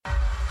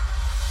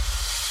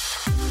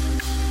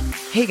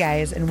Hey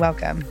guys, and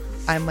welcome.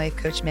 I'm Life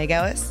Coach Meg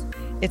Ellis.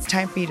 It's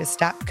time for you to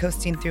stop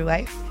coasting through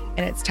life,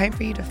 and it's time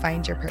for you to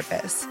find your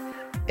purpose.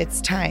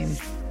 It's time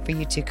for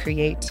you to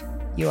create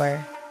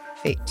your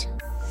fate.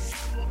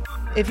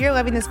 If you're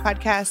loving this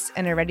podcast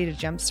and are ready to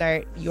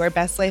jumpstart your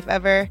best life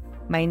ever,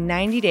 my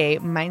 90-day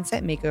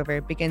mindset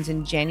makeover begins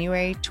in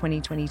January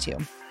 2022.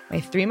 My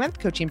 3-month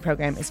coaching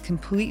program is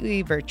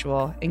completely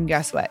virtual, and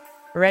guess what?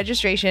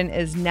 Registration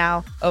is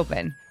now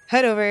open.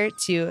 Head over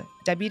to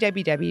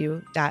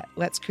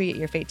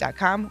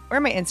www.letscreateyourfate.com or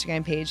my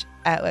Instagram page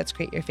at Let's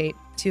Create Your Fate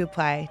to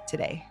apply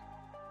today.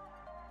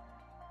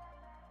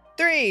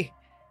 3,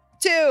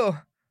 2,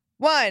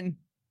 1.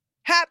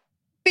 Happy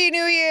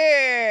New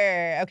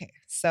Year! Okay,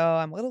 so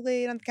I'm a little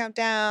late on the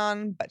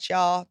countdown, but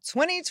y'all,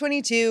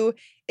 2022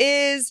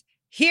 is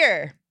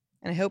here.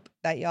 And I hope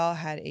that y'all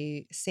had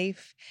a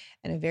safe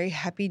and a very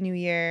happy New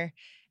Year.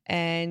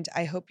 And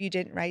I hope you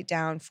didn't write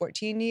down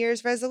 14 New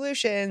Year's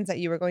resolutions that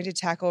you were going to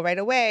tackle right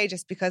away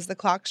just because the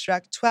clock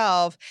struck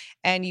 12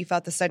 and you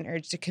felt the sudden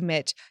urge to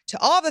commit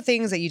to all the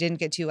things that you didn't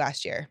get to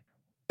last year.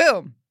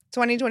 Boom,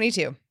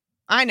 2022.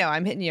 I know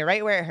I'm hitting you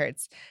right where it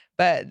hurts,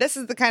 but this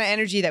is the kind of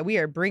energy that we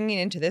are bringing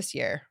into this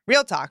year.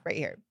 Real talk right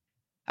here.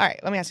 All right,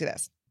 let me ask you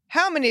this.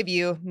 How many of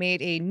you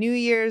made a New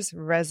Year's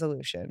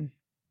resolution?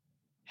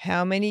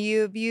 How many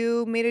of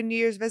you made a New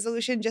Year's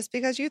resolution just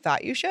because you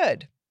thought you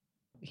should?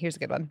 Here's a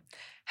good one.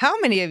 How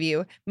many of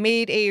you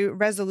made a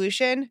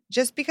resolution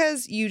just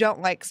because you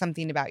don't like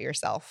something about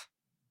yourself?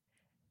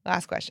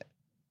 Last question.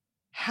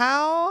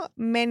 How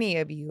many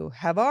of you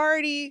have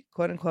already,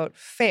 quote unquote,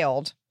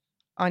 failed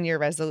on your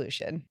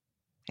resolution?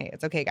 Hey,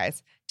 it's okay,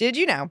 guys. Did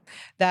you know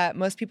that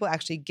most people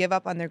actually give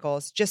up on their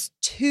goals just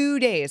 2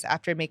 days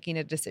after making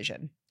a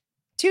decision?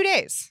 2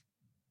 days.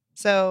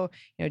 So,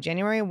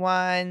 January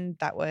 1,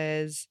 that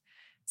was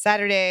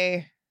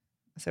Saturday.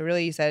 So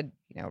really you said,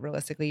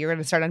 realistically, you're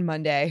going to start on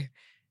Monday.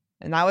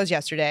 And that was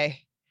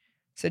yesterday.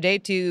 So day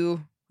 2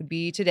 would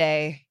be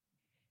today.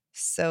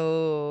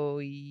 So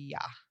yeah,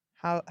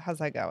 how's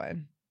that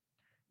going?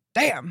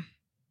 Damn.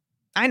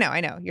 I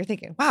know. You're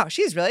thinking, wow,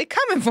 she's really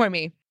coming for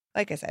me.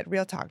 Like I said,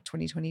 real talk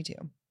 2022.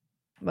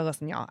 But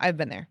listen, y'all, I've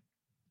been there.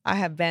 I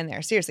have been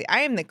there. Seriously,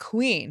 I am the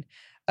queen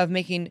of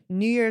making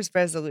New Year's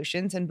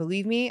resolutions. And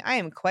believe me, I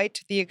am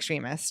quite the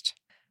extremist.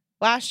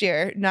 Last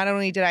year, not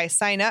only did I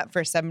sign up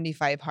for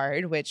 75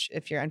 Hard, which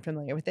if you're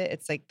unfamiliar with it,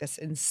 it's like this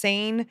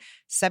insane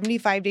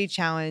 75-day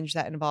challenge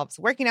that involves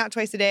working out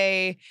twice a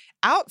day,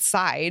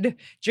 outside,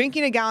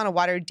 drinking a gallon of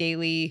water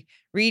daily,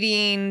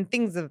 reading,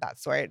 things of that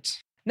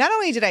sort. Not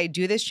only did I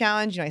do this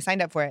challenge, I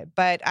signed up for it,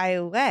 but I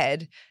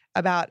led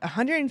about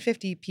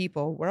 150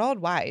 people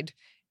worldwide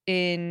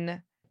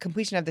in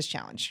completion of this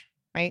challenge,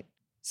 right?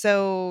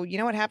 So you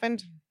know what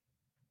happened?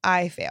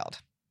 I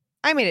failed.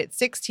 I made it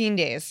 16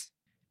 days.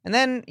 And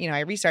then,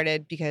 I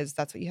restarted because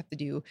that's what you have to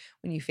do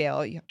when you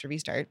fail. You have to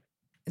restart.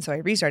 And so I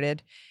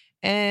restarted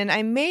and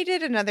I made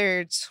it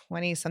another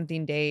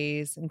 20-something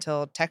days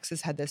until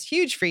Texas had this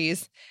huge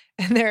freeze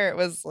and there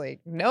was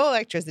like no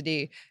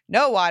electricity,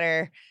 no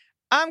water.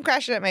 I'm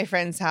crashing at my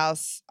friend's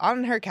house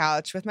on her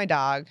couch with my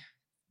dog.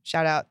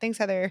 Shout out. Thanks,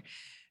 Heather.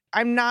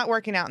 I'm not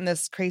working out in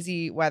this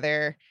crazy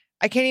weather.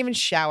 I can't even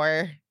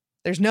shower.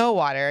 There's no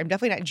water. I'm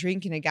definitely not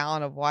drinking a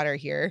gallon of water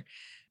here.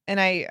 And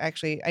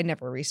I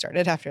never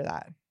restarted after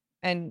that.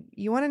 And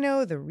you want to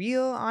know the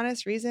real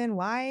honest reason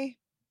why?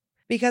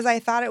 Because I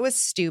thought it was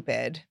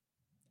stupid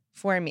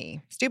for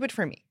me. Stupid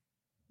for me.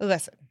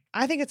 Listen,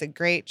 I think it's a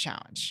great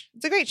challenge.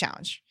 It's a great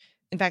challenge.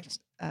 In fact,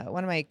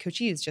 one of my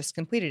coachees just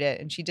completed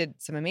it and she did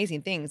some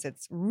amazing things.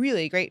 It's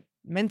really great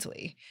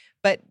mentally.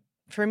 But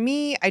for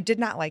me, I did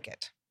not like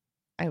it.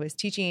 I was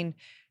teaching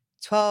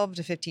 12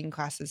 to 15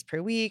 classes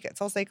per week at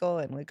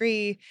SoulCycle and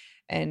Legree,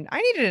 and I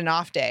needed an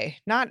off day,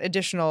 not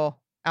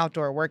additional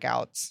outdoor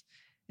workouts.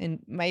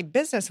 And my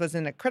business was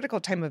in a critical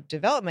time of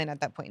development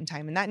at that point in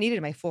time, and that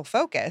needed my full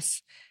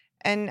focus.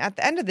 And at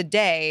the end of the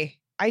day,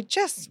 I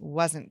just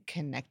wasn't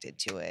connected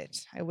to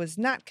it. I was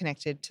not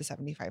connected to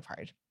 75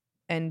 Hard.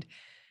 And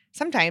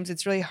sometimes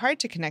it's really hard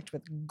to connect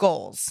with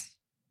goals,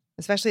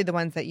 especially the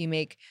ones that you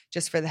make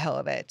just for the hell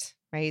of it,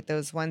 right?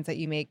 Those ones that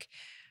you make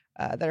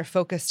that are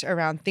focused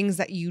around things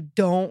that you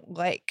don't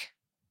like.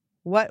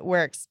 What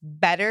works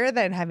better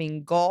than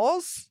having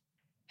goals?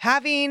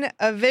 Having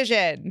a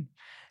vision.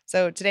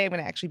 So today I'm going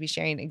to actually be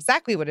sharing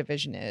exactly what a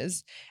vision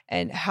is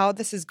and how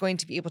this is going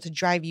to be able to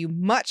drive you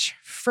much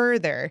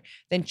further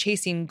than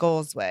chasing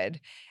goals would.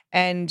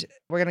 And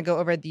we're going to go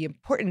over the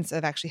importance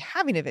of actually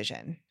having a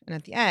vision. And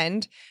at the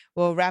end,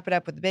 we'll wrap it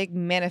up with a big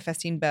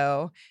manifesting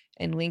bow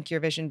and link your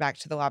vision back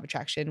to the law of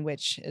attraction,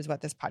 which is what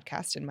this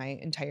podcast and my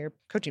entire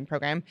coaching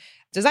program is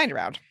designed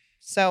around.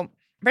 So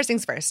first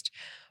things first,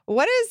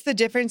 what is the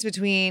difference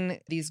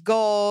between these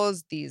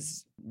goals,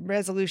 these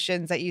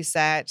resolutions that you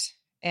set,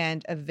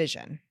 and a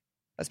vision?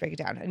 Let's break it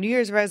down. A New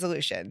Year's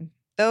resolution.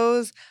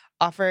 Those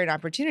offer an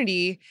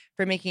opportunity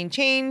for making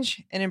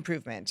change and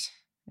improvement.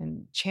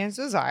 And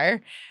chances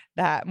are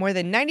that more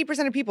than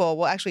 90% of people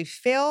will actually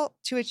fail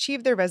to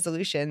achieve their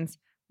resolutions,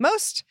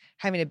 most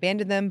having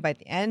abandoned them by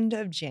the end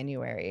of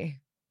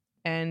January.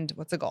 And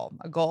what's a goal?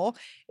 A goal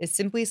is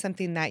simply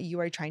something that you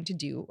are trying to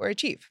do or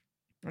achieve.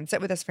 And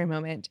sit with us for a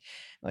moment.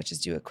 Let's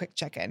just do a quick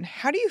check-in.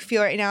 How do you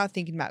feel right now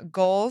thinking about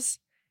goals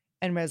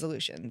and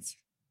resolutions?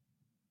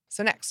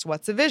 So next,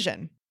 what's a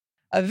vision?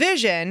 A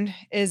vision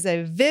is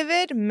a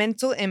vivid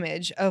mental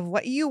image of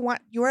what you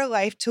want your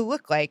life to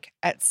look like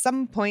at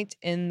some point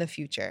in the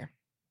future.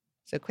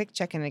 So quick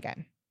check-in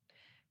again.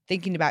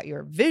 Thinking about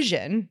your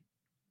vision,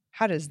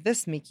 how does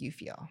this make you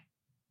feel?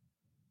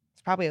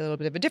 It's probably a little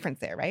bit of a difference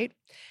there, right?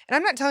 And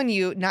I'm not telling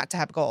you not to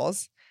have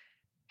goals.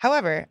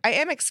 However, I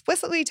am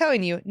explicitly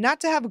telling you not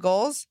to have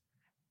goals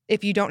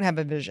if you don't have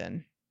a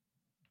vision.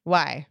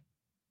 Why?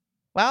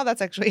 Well,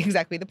 that's actually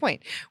exactly the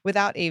point.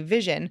 Without a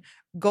vision,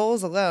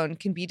 goals alone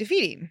can be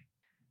defeating.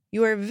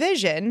 Your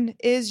vision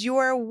is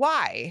your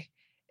why.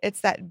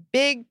 It's that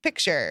big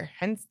picture,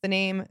 hence the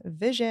name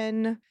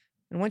vision.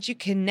 And once you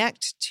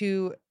connect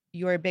to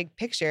your big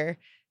picture,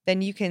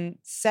 then you can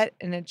set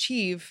and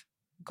achieve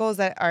goals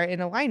that are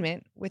in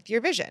alignment with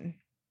your vision.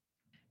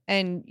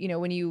 And,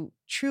 when you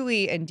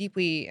truly and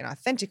deeply and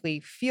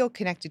authentically feel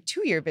connected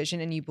to your vision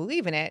and you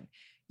believe in it,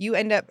 you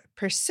end up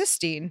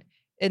persisting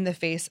in the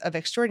face of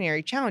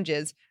extraordinary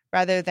challenges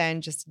rather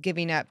than just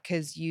giving up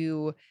because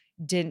you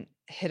didn't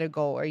hit a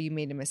goal or you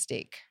made a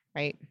mistake,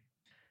 right?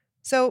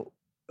 So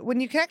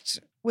when you connect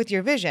with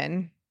your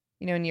vision,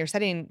 and you're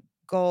setting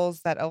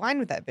goals that align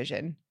with that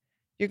vision,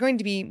 you're going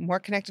to be more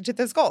connected to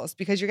those goals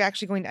because you're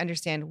actually going to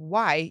understand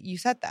why you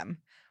set them,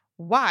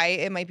 why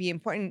it might be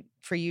important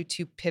for you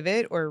to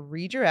pivot or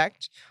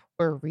redirect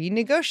or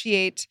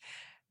renegotiate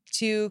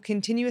to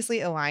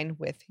continuously align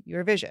with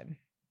your vision.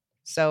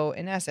 So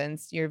in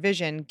essence, your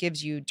vision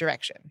gives you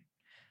direction.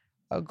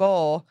 A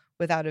goal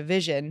without a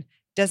vision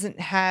doesn't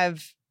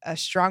have a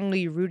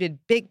strongly rooted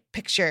big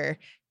picture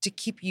to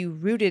keep you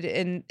rooted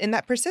in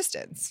that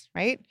persistence,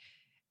 right?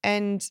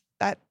 And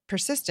that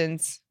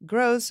persistence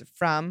grows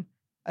from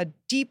a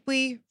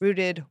deeply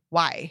rooted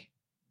why.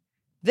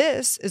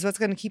 This is what's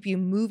going to keep you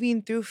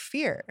moving through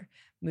fear,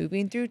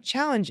 moving through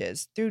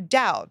challenges, through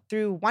doubt,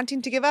 through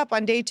wanting to give up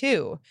on day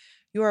 2.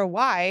 Your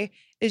why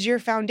is your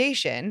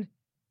foundation.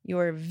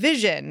 Your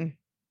vision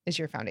is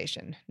your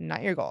foundation,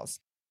 not your goals.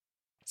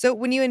 So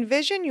when you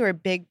envision your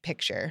big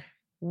picture,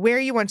 where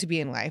you want to be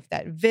in life,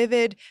 that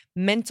vivid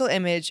mental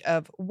image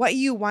of what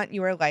you want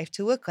your life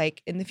to look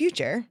like in the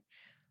future,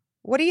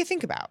 what do you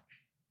think about?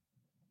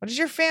 What does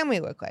your family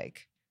look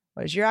like?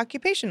 What does your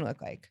occupation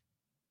look like?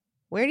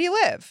 Where do you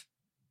live?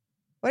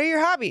 What are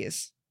your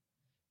hobbies?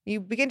 You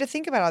begin to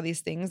think about all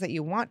these things that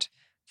you want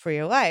for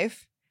your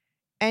life,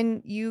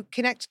 and you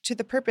connect to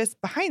the purpose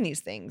behind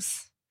these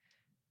things.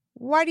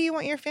 Why do you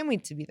want your family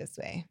to be this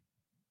way?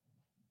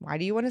 Why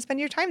do you want to spend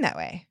your time that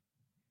way?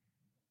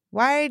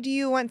 Why do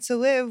you want to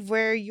live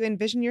where you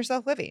envision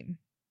yourself living?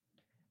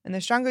 And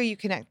the stronger you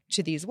connect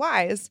to these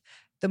whys,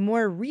 the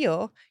more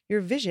real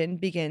your vision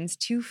begins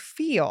to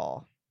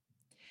feel.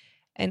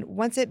 And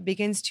once it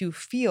begins to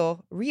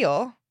feel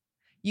real,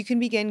 you can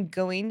begin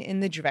going in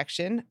the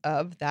direction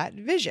of that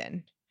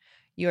vision.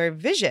 Your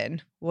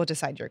vision will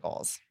decide your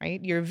goals,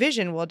 right? Your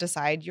vision will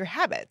decide your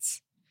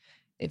habits.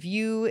 If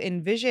you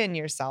envision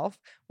yourself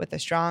with a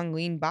strong,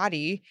 lean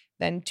body,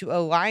 then to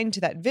align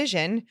to that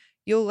vision,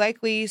 you'll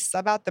likely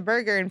sub out the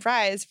burger and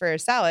fries for a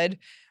salad,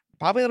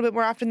 probably a little bit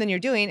more often than you're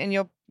doing, and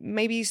you'll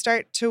maybe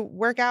start to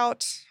work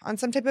out on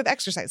some type of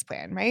exercise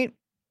plan, right?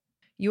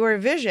 Your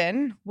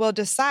vision will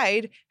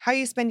decide how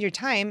you spend your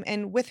time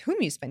and with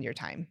whom you spend your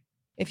time.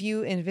 If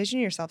you envision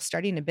yourself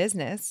starting a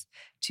business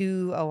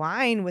to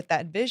align with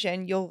that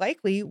vision, you'll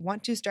likely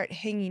want to start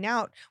hanging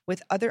out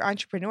with other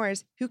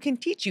entrepreneurs who can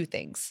teach you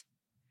things.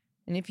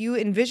 And if you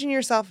envision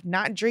yourself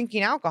not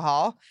drinking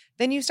alcohol,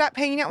 then you stop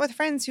hanging out with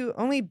friends who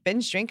only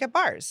binge drink at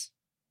bars.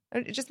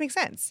 It just makes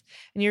sense.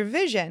 And your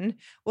vision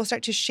will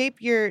start to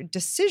shape your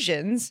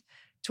decisions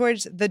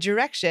towards the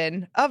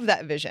direction of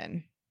that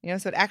vision,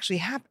 so it actually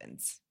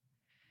happens.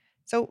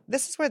 So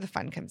this is where the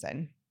fun comes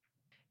in.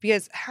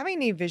 Because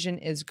having a vision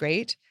is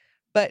great,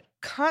 but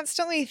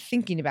constantly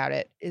thinking about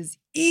it is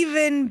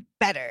even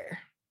better.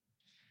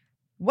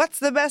 What's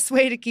the best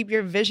way to keep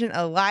your vision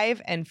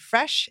alive and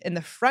fresh in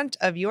the front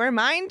of your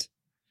mind?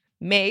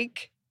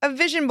 Make a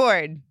vision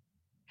board.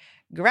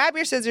 Grab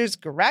your scissors,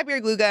 grab your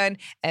glue gun,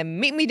 and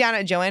meet me down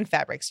at Joann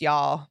Fabrics,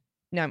 y'all.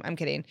 No, I'm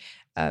kidding.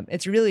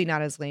 It's really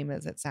not as lame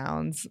as it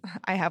sounds.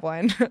 I have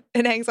one.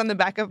 It hangs on the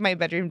back of my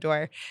bedroom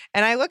door,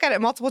 and I look at it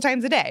multiple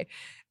times a day.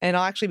 And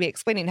I'll actually be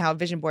explaining how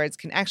vision boards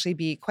can actually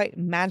be quite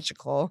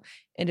magical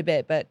in a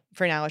bit. But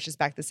for now, let's just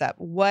back this up.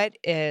 What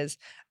is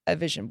a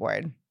vision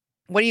board?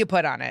 What do you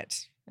put on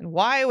it? And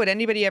why would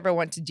anybody ever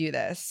want to do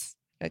this?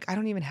 Like, I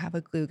don't even have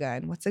a glue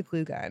gun. What's a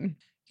glue gun?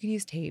 You can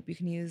use tape. You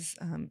can use,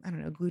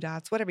 glue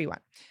dots, whatever you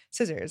want.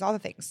 Scissors, all the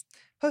things.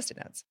 Post-it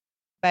notes.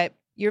 But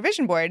your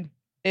vision board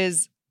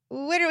is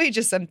literally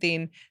just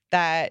something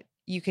that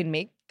you can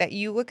make that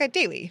you look at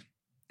daily.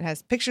 It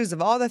has pictures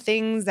of all the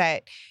things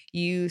that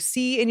you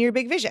see in your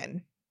big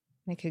vision.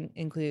 It can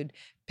include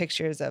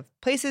pictures of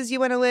places you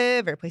want to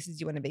live or places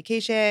you want to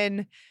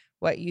vacation,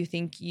 what you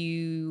think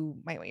you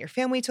might want your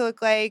family to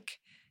look like,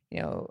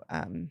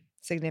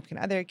 significant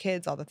other,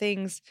 kids, all the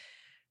things,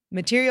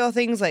 material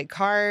things like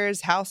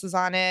cars, houses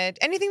on it,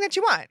 anything that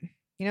you want,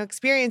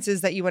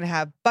 experiences that you want to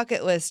have,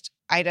 bucket list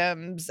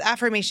items,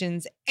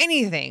 affirmations,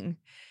 anything.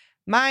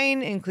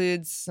 Mine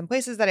includes some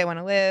places that I want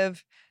to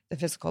live, the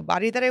physical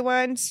body that I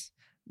want,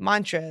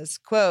 mantras,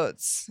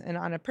 quotes, and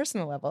on a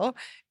personal level,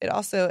 it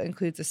also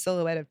includes a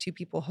silhouette of two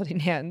people holding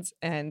hands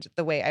and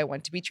the way I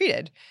want to be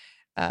treated.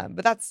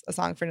 But that's a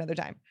song for another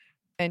time.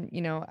 And,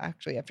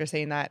 actually, after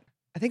saying that,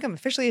 I think I'm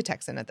officially a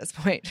Texan at this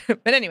point.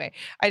 But anyway,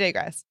 I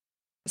digress.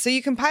 So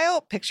you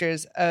compile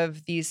pictures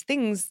of these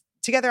things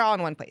together all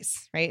in one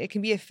place, right? It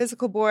can be a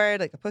physical board,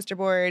 like a poster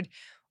board,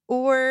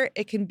 or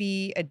it can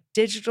be a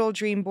digital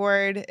dream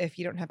board if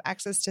you don't have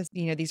access to,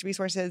 these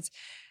resources.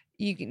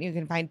 You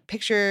can find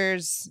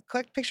pictures,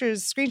 collect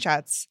pictures,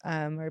 screenshots,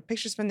 or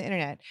pictures from the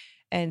internet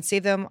and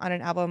save them on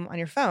an album on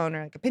your phone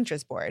or like a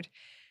Pinterest board.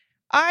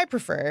 I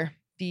prefer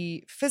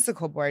the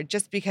physical board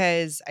just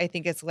because I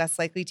think it's less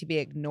likely to be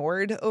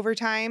ignored over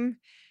time.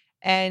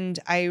 And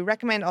I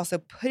recommend also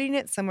putting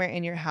it somewhere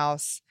in your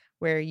house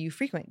where you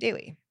frequent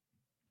daily.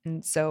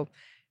 And so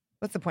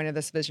what's the point of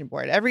this vision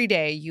board? Every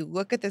day you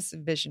look at this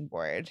vision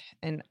board,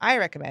 and I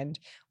recommend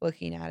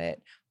looking at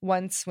it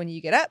once when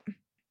you get up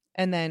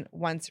and then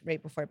once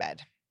right before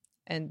bed.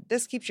 And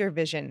this keeps your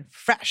vision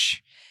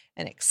fresh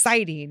and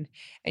exciting,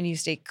 and you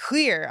stay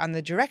clear on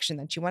the direction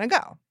that you want to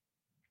go.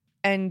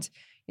 And,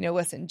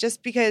 listen,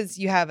 just because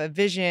you have a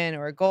vision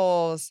or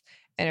goals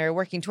and are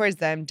working towards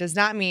them does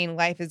not mean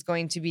life is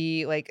going to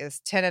be like a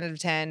 10 out of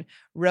 10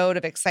 road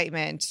of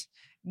excitement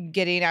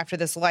getting after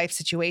this life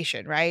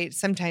situation, right?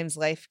 Sometimes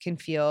life can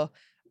feel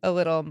a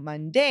little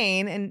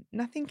mundane and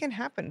nothing can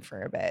happen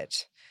for a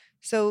bit.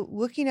 So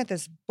looking at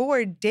this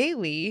board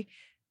daily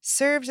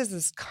serves as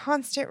this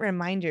constant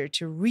reminder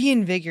to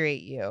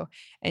reinvigorate you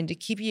and to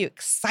keep you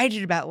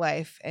excited about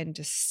life and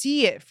to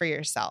see it for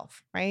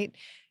yourself, right?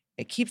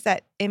 It keeps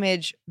that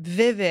image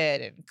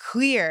vivid and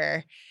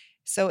clear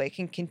so it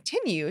can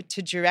continue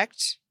to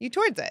direct you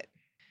towards it.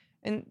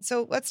 And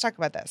so let's talk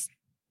about this.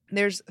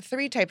 There's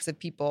 3 types of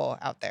people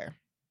out there.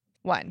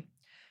 1,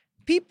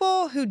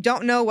 people who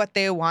don't know what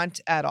they want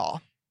at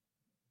all.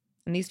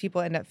 And these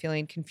people end up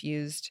feeling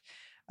confused.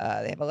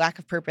 They have a lack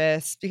of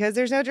purpose because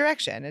there's no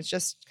direction. It's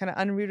just kind of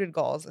unrooted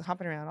goals,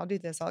 hopping around. I'll do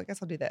this. I guess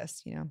I'll do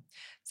this,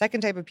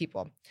 2nd type of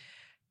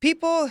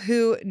people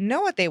who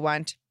know what they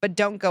want, but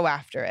don't go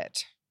after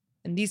it.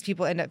 And these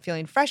people end up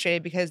feeling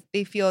frustrated because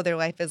they feel their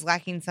life is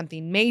lacking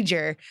something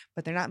major,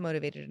 but they're not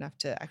motivated enough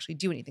to actually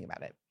do anything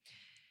about it.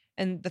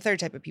 And the 3rd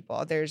type of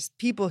people, there's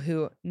people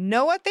who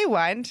know what they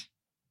want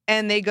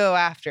and they go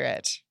after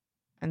it.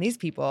 And these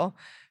people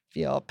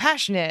feel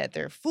passionate.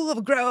 They're full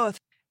of growth.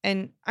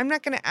 And I'm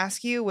not going to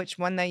ask you which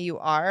one that you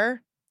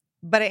are,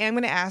 but I am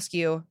going to ask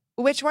you,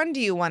 which one do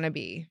you want to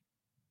be?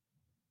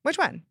 Which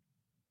one?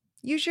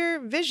 Use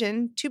your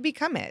vision to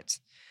become it.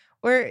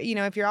 Or,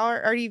 if you're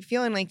already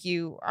feeling like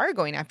you are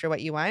going after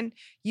what you want,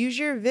 use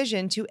your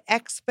vision to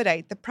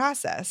expedite the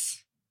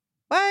process.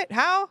 What?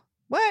 How?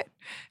 What?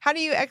 How do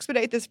you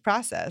expedite this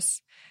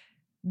process?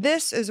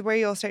 This is where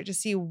you'll start to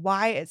see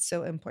why it's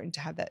so important to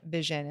have that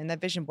vision and that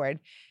vision board,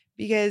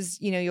 because,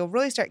 you'll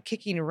really start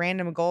kicking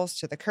random goals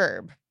to the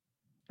curb.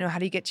 How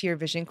do you get to your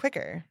vision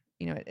quicker?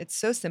 It's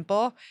so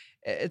simple.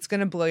 It's going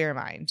to blow your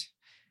mind.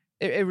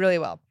 It really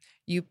will.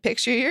 You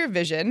picture your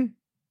vision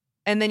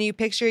and then you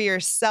picture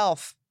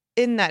yourself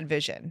in that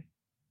vision,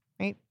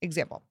 right?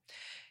 Example.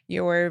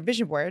 Your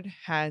vision board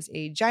has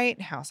a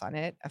giant house on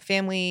it, a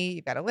family,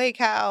 you've got a lake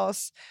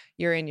house,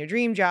 you're in your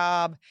dream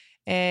job,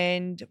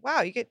 and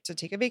wow, you get to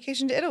take a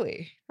vacation to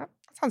Italy. That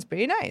sounds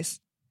pretty nice.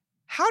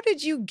 How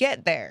did you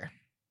get there?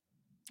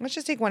 Let's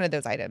just take one of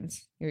those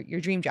items, your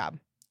dream job.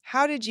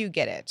 How did you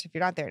get it if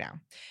you're not there now?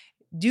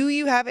 Do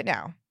you have it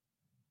now?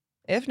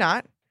 If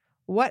not,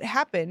 what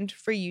happened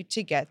for you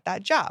to get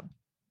that job?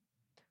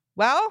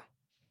 Well,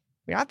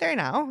 you're not there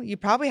now. You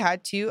probably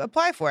had to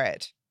apply for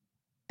it.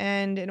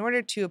 And in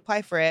order to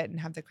apply for it and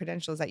have the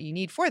credentials that you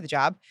need for the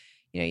job,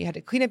 you had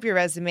to clean up your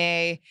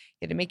resume,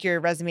 you had to make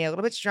your resume a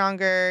little bit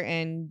stronger,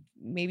 and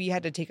maybe you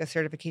had to take a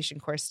certification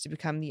course to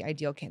become the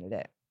ideal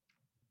candidate.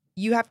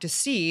 You have to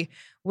see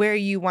where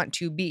you want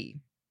to be,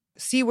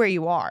 see where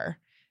you are,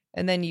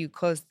 and then you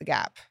close the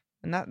gap.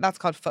 And that's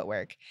called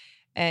footwork.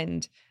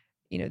 And,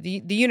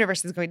 the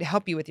universe is going to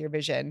help you with your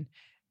vision.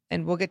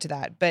 And we'll get to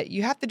that. But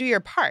you have to do your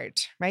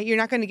part, right? You're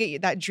not going to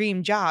get that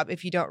dream job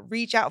if you don't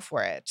reach out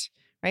for it,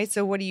 right?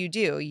 So what do?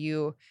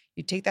 You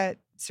take that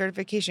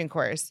certification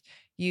course,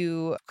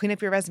 you clean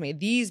up your resume.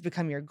 These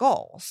become your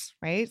goals,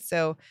 right?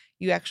 So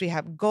you actually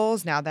have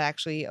goals now that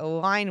actually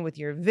align with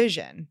your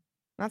vision.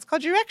 That's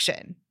called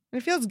direction.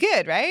 And it feels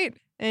good, right?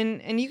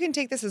 And you can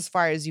take this as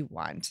far as you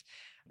want.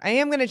 I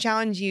am going to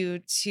challenge you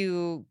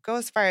to go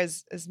as far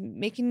as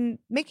making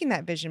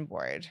that vision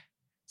board,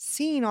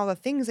 seeing all the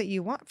things that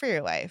you want for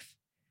your life,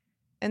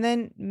 and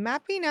then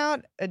mapping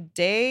out a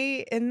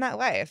day in that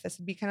life. This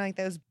would be kind of like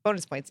those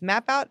bonus points.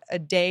 Map out a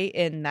day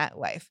in that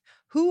life.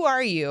 Who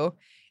are you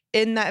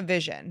in that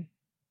vision?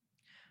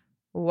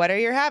 What are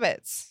your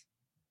habits?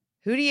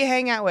 Who do you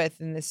hang out with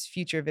in this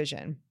future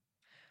vision?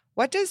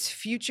 What does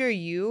future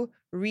you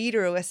read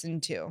or listen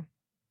to?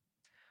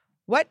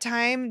 What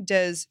time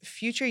does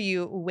future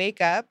you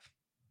wake up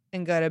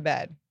and go to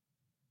bed?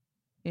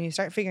 And you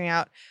start figuring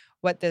out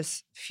what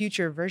this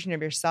future version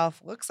of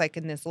yourself looks like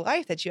in this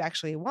life that you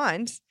actually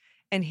want.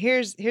 And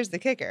here's the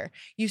kicker.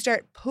 You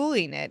start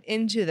pulling it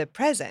into the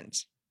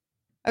present.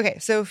 Okay,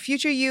 so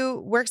future you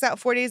works out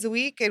 4 days a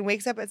week and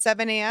wakes up at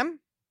 7 a.m.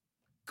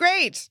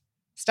 Great.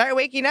 Start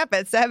waking up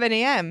at 7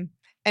 a.m.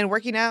 and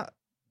working out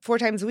 4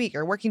 times a week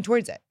or working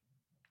towards it.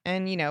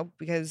 And,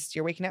 because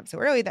you're waking up so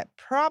early, that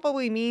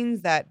probably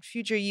means that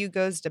future you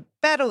goes to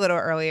bed a little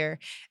earlier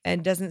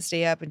and doesn't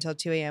stay up until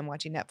 2 a.m.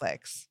 watching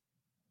Netflix.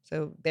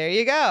 So there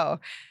you go.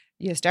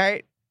 You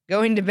start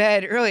going to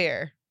bed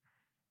earlier.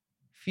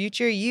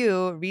 Future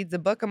you reads a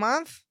book a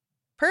month.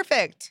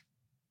 Perfect.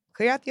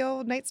 Clear out the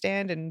old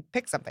nightstand and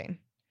pick something.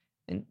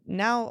 And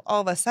now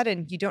all of a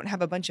sudden, you don't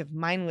have a bunch of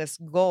mindless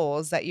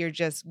goals that you're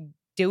just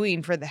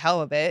doing for the hell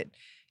of it.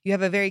 You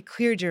have a very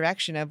clear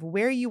direction of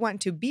where you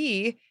want to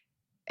be.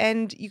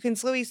 And you can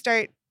slowly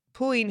start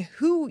pulling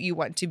who you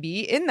want to be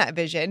in that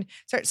vision,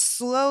 start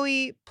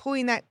slowly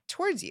pulling that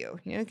towards you.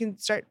 You can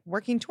start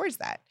working towards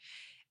that.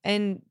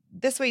 And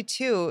this way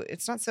too,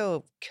 it's not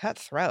so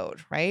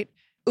cutthroat, right?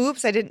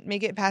 Oops, I didn't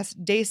make it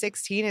past day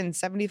 16 and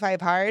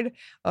 75 hard.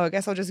 Oh, I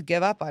guess I'll just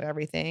give up on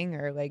everything.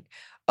 Or like,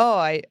 oh,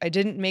 I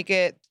didn't make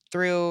it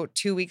through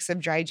 2 weeks of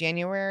dry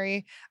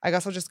January. I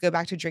guess I'll just go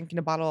back to drinking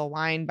a bottle of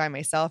wine by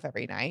myself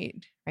every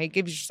night, right?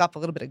 Give yourself a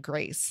little bit of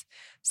grace.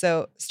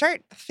 So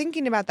start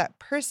thinking about that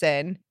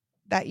person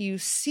that you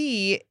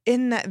see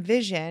in that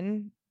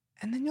vision,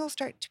 and then you'll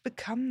start to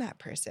become that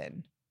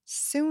person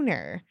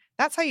sooner.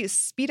 That's how you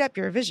speed up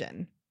your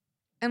vision.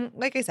 And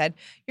like I said,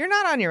 you're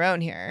not on your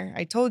own here.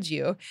 I told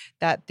you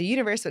that the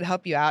universe would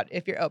help you out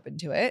if you're open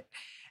to it.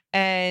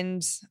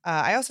 And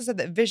I also said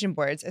that vision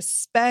boards,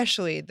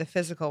 especially the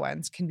physical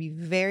ones, can be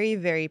very,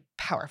 very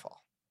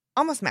powerful,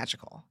 almost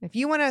magical. If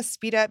you want to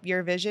speed up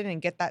your vision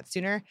and get that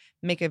sooner,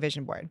 make a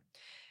vision board.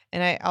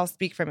 And I'll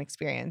speak from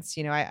experience.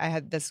 I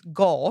had this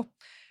goal,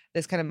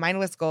 this kind of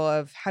mindless goal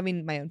of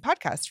having my own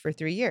podcast for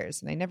 3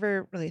 years. And I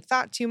never really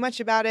thought too much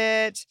about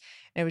it.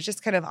 And it was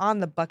just kind of on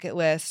the bucket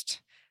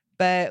list.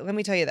 But let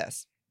me tell you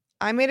this.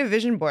 I made a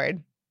vision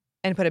board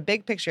and put a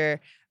big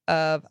picture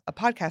of a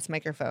podcast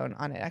microphone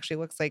on it. It actually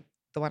looks like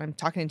the one I'm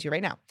talking into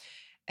right now.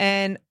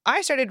 And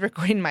I started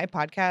recording my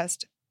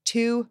podcast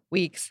 2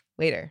 weeks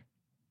later.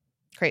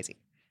 Crazy.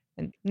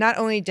 And not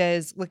only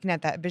does looking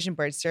at that vision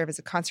board serve as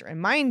a constant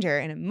reminder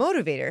and a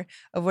motivator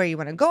of where you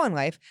want to go in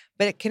life,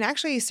 but it can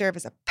actually serve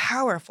as a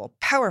powerful,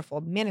 powerful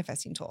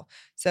manifesting tool.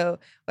 So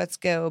let's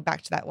go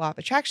back to that law of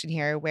attraction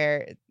here,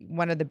 where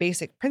one of the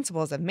basic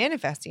principles of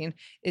manifesting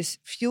is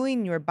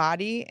fueling your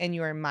body and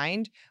your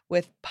mind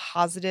with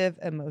positive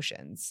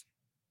emotions.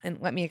 And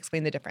let me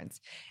explain the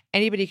difference.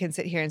 Anybody can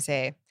sit here and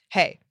say,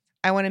 hey,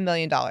 I want $1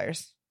 million.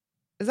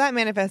 Is that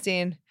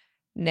manifesting?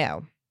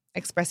 No.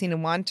 Expressing a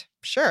want?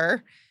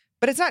 Sure.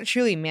 But it's not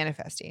truly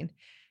manifesting.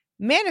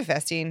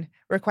 Manifesting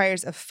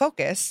requires a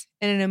focus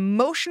and an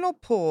emotional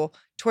pull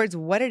towards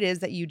what it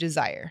is that you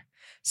desire.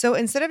 So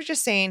instead of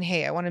just saying,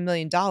 hey, I want $1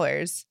 million,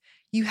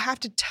 you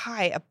have to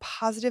tie a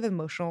positive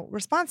emotional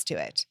response to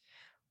it.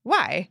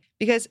 Why?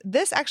 Because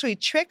this actually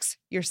tricks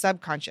your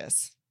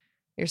subconscious.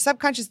 Your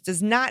subconscious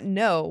does not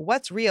know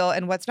what's real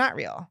and what's not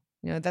real.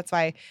 That's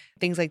why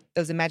things like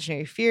those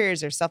imaginary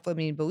fears or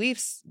self-limiting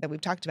beliefs that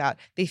we've talked about,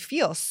 they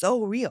feel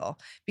so real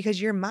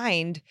because your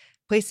mind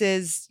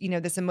places,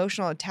 this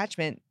emotional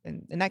attachment,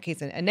 in that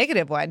case, a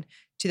negative one,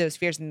 to those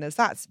fears and those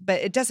thoughts, but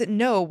it doesn't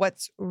know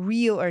what's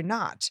real or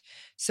not.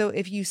 So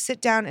if you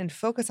sit down and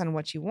focus on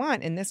what you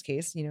want, in this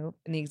case, in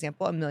the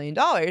example, $1 million,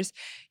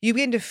 you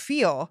begin to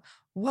feel,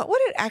 what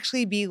would it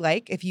actually be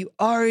like if you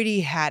already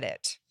had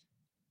it?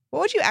 What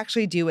would you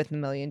actually do with $1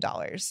 million?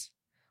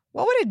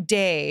 What would a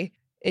day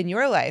in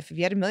your life, if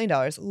you had $1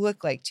 million,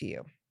 look like to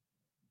you?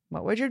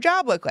 What would your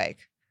job look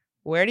like?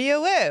 Where do you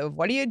live?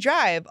 What do you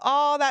drive?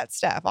 All that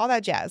stuff, all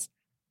that jazz.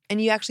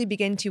 And you actually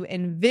begin to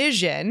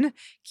envision,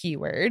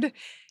 keyword,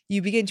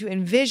 you begin to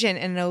envision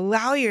and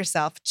allow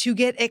yourself to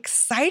get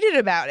excited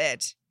about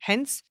it.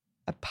 Hence,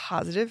 a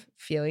positive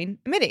feeling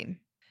emitting.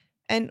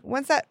 And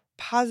once that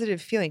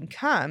positive feeling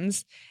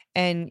comes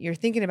and you're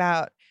thinking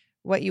about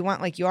what you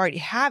want like you already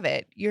have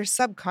it, your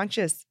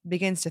subconscious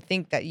begins to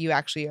think that you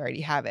actually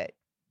already have it,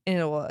 and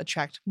it will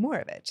attract more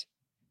of it.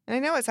 And I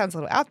know it sounds a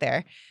little out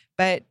there,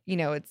 but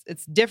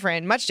it's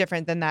different, much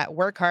different than that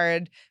work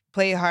hard,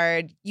 play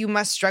hard, you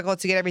must struggle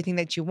to get everything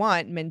that you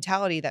want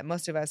mentality that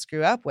most of us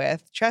grew up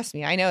with. Trust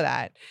me, I know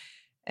that.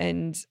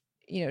 And,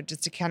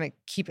 just to kind of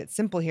keep it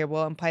simple here,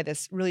 we'll apply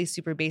this really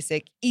super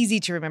basic, easy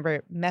to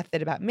remember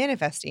method about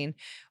manifesting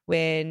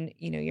when,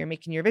 you're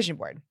making your vision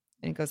board.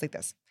 And it goes like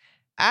this.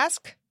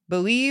 Ask,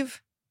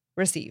 believe,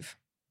 receive.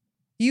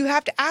 You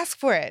have to ask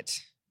for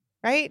it,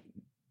 right?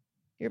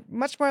 You're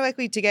much more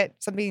likely to get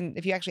something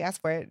if you actually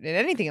ask for it in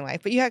anything in life,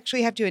 but you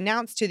actually have to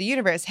announce to the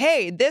universe,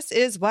 hey, this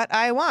is what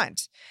I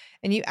want.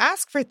 And you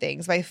ask for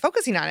things by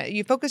focusing on it.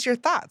 You focus your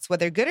thoughts,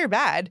 whether good or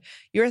bad,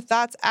 your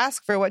thoughts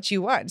ask for what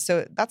you want.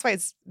 So that's why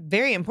it's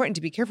very important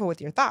to be careful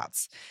with your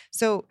thoughts.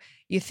 So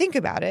you think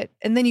about it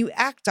and then you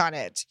act on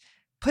it,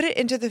 put it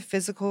into the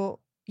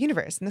physical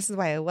universe. And this is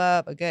why I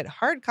love a good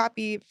hard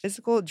copy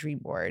physical dream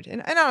board.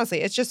 And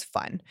honestly, it's just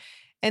fun.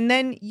 And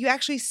then you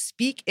actually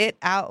speak it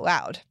out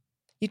loud.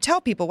 You tell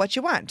people what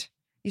you want.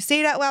 You say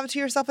it out loud to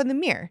yourself in the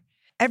mirror.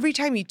 Every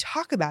time you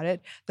talk about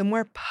it, the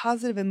more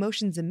positive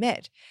emotions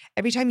emit.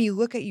 Every time you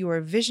look at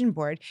your vision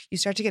board, you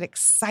start to get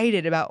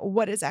excited about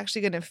what it's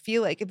actually going to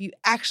feel like if you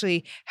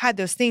actually had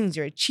those things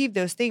or achieved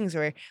those things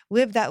or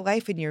lived that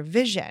life in your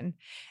vision.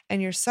 And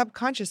your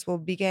subconscious will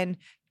begin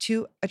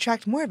to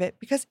attract more of it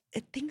because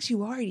it thinks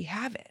you already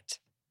have it.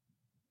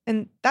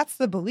 And that's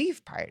the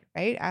belief part,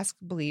 right? Ask,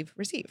 believe,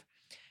 receive.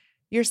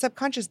 Your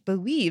subconscious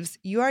believes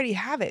you already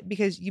have it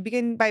because you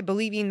begin by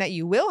believing that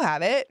you will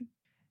have it.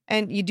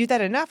 And you do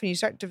that enough and you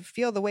start to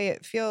feel the way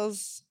it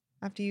feels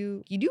after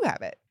you do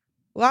have it.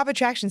 Law of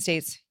attraction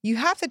states, you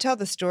have to tell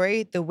the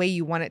story the way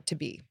you want it to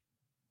be.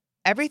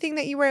 Everything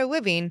that you are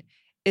living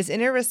is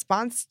in a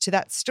response to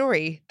that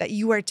story that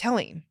you are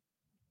telling.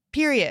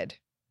 Period.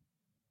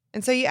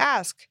 And so you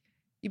ask,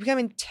 you become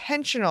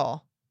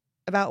intentional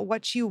about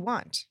what you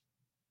want.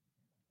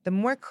 The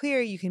more clear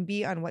you can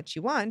be on what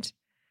you want,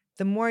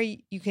 the more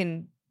you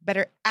can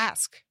better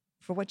ask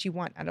for what you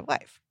want out of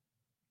life.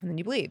 And then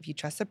you believe, you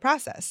trust the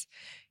process.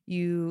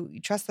 You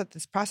trust that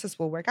this process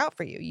will work out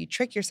for you. You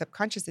trick your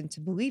subconscious into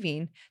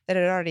believing that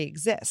it already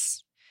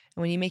exists.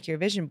 And when you make your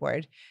vision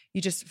board,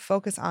 you just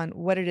focus on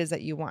what it is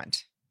that you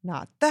want,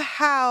 not the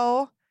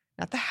how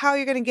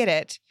you're going to get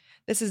it.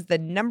 This is the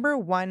number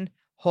one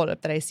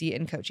holdup that I see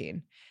in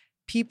coaching.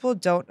 People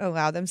don't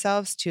allow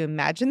themselves to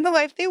imagine the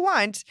life they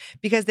want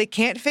because they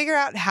can't figure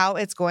out how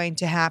it's going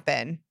to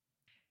happen.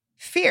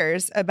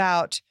 Fears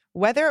about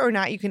whether or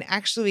not you can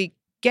actually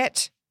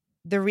get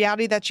the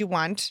reality that you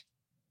want,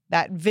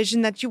 that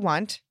vision that you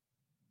want,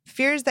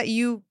 fears that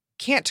you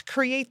can't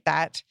create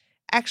that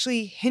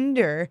actually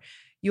hinder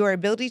your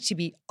ability to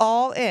be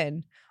all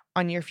in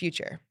on your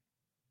future.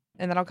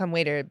 And that'll come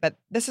later, but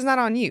this is not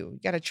on you. You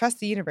got to trust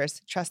the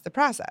universe, trust the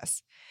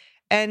process.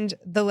 And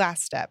the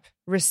last step,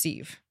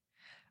 receive.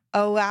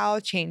 Allow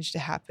change to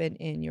happen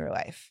in your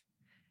life.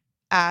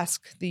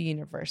 Ask the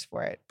universe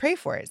for it. Pray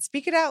for it.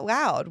 Speak it out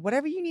loud.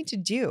 Whatever you need to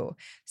do.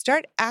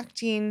 Start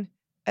acting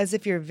as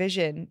if your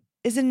vision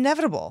is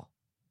inevitable.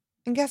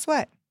 And guess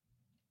what?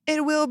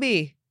 It will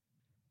be.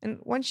 And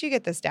once you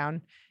get this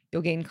down,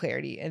 you'll gain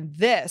clarity. And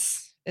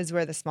this is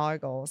where the smaller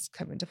goals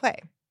come into play.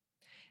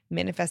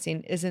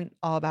 Manifesting isn't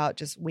all about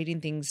just waiting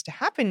things to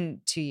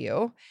happen to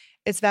you.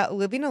 It's about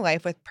living a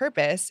life with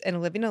purpose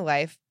and living a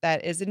life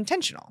that is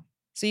intentional.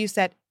 So you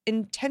set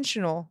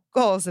intentional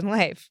goals in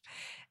life.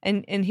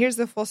 And here's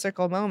the full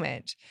circle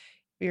moment.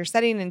 You're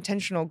setting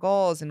intentional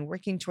goals and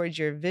working towards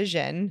your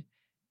vision.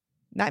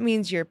 That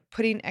means you're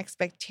putting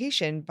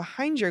expectation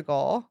behind your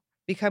goal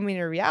becoming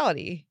a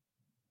reality,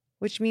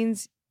 which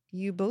means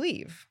you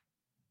believe.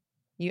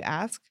 You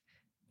ask,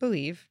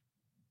 believe,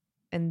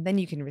 and then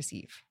you can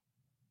receive.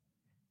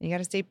 And you got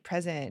to stay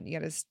present. You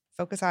got to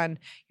focus on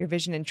your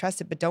vision and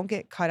trust it, but don't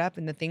get caught up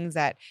in the things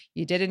that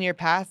you did in your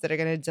past that are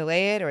going to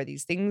delay it, or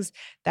these things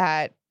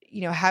that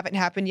haven't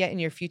happened yet in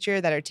your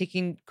future that are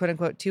taking, quote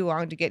unquote, too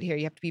long to get here.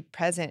 You have to be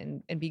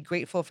present and be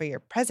grateful for your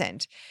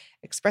present.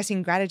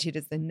 Expressing gratitude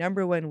is the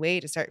number one way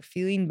to start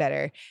feeling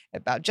better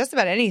about just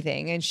about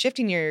anything and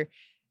shifting your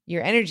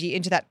energy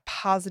into that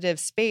positive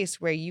space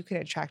where you can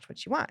attract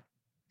what you want.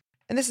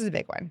 And this is a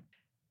big one.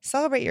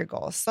 Celebrate your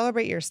goals.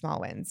 Celebrate your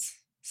small wins.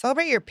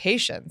 Celebrate your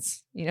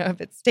patience, if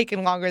it's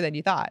taken longer than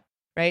you thought,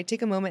 right?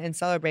 Take a moment and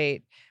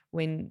celebrate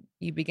when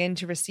you begin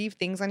to receive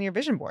things on your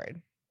vision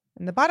board.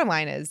 And the bottom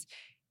line is,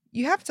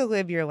 you have to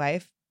live your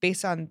life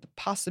based on the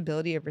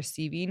possibility of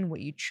receiving what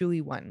you truly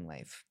want in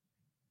life.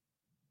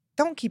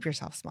 Don't keep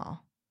yourself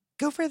small.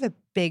 Go for the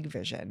big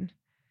vision.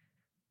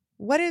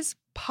 What is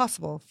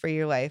possible for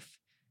your life?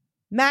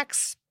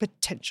 Max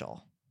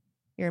potential.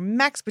 Your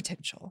max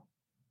potential.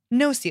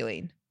 No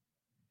ceiling.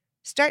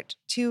 Start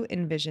to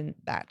envision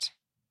that.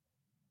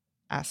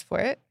 Ask for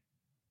it.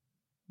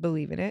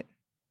 Believe in it.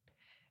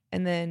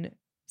 And then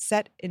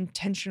set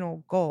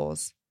intentional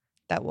goals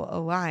that will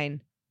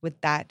align with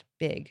that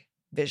big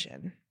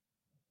vision.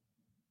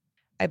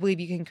 I believe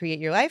you can create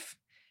your life,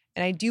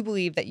 and I do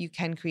believe that you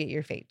can create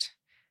your fate.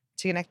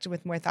 To connect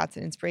with more thoughts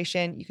and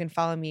inspiration, you can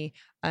follow me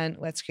on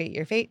Let's Create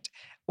Your Fate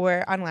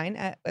or online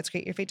at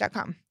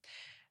letscreateyourfate.com.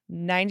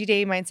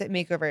 90-day mindset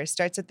makeover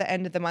starts at the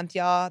end of the month,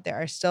 y'all.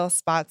 There are still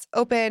spots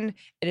open.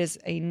 It is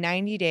a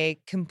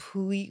 90-day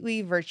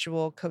completely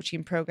virtual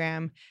coaching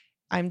program.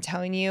 I'm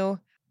telling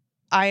you,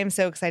 I am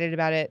so excited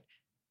about it.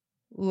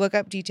 Look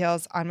up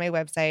details on my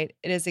website.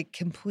 It is a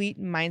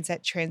complete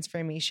mindset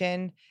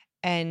transformation,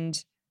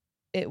 and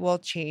it will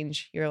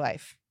change your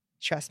life.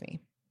 Trust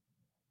me.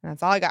 And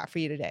that's all I got for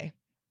you today.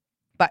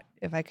 But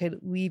if I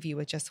could leave you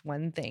with just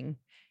one thing,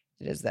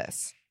 it is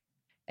this.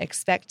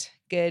 Expect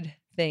good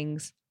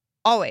things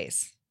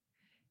always,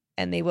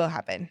 and they will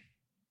happen.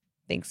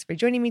 Thanks for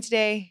joining me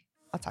today.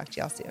 I'll talk to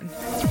y'all soon.